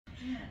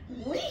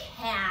We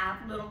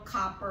have little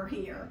Copper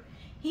here.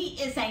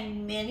 He is a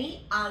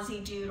mini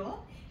Aussie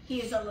Doodle.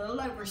 He is a little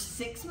over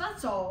 6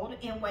 months old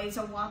and weighs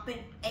a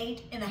whopping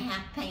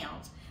 8.5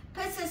 pounds.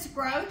 Puts his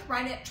growth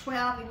right at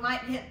 12. He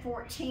might hit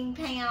 14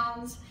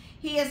 pounds.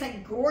 He is a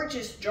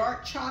gorgeous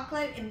dark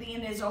chocolate, and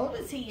being as old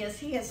as he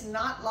has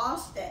not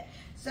lost it.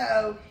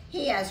 So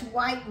he has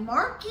white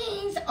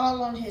markings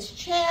all on his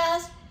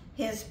chest,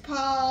 his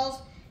paws.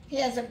 He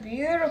has a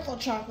beautiful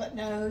chocolate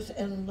nose,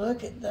 and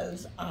look at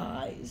those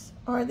eyes.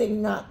 Are they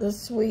not the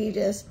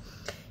sweetest?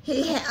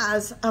 He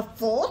has a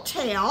full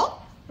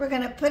tail. We're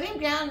gonna put him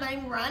down and let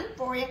him run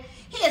for you.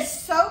 He is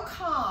so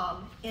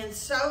calm and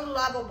so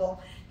lovable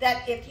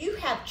that if you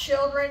have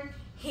children,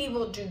 he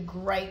will do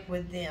great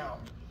with them.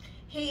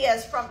 He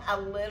is from a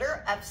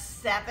litter of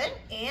 7,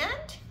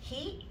 and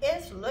he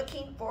is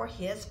looking for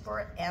his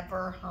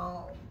forever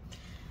home.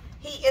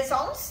 He is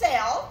on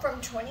sale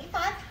from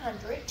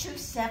 $2,500 to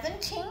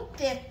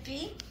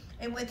 $1,750,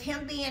 and with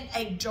him being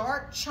a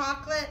dark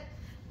chocolate,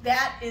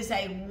 that is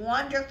a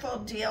wonderful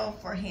deal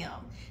for him.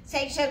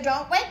 Say, so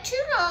don't wait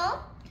too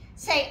long.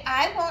 Say,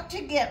 I want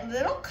to get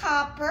little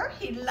Copper.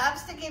 He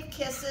loves to give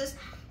kisses.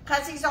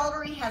 Because he's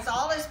older, he has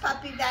all his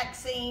puppy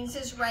vaccines,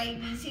 his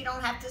rabies. He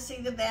don't have to see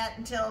the vet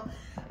until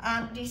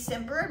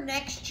December of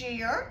next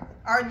year,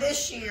 or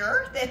this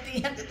year, at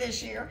the end of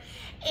this year.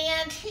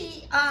 And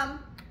he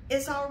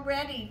is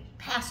already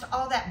past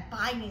all that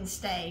biting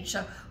stage,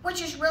 so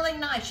which is really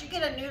nice. You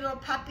get a new little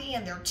puppy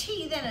and they're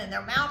teething and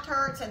their mouth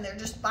hurts and they're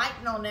just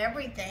biting on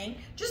everything,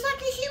 just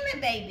like a human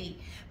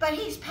baby. But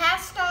he's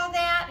past all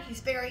that.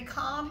 He's very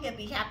calm. He'll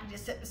be happy to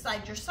sit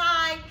beside your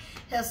side.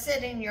 He'll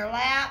sit in your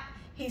lap.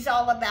 He's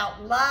all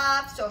about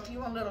love, so if you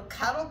want a little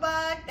cuddle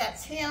bug,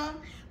 that's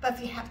him. But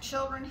if you have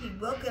children, he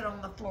will get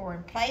on the floor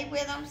and play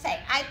with them. Say,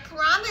 I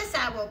promise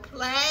I will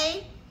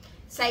play.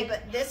 Say,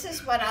 but this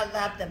is what I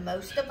love the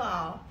most of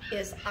all,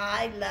 is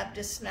I love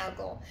to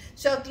snuggle.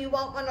 So if you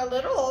want one a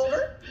little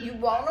older, you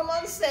want them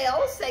on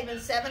sale, saving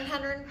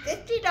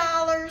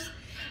 $750.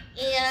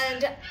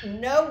 And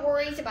no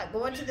worries about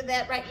going to the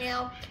vet right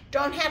now.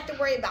 Don't have to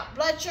worry about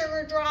blood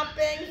sugar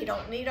dropping. You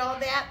don't need all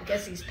that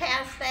because he's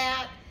past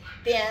that.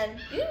 Then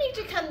you need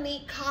to come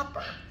meet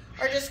Copper,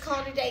 or just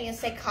call today and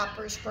say,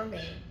 Copper's for me.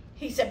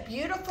 He's a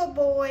beautiful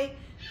boy.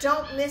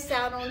 Don't miss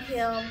out on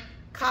him.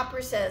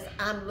 Copper says,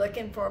 I'm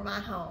looking for my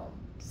home.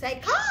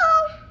 Say,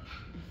 call.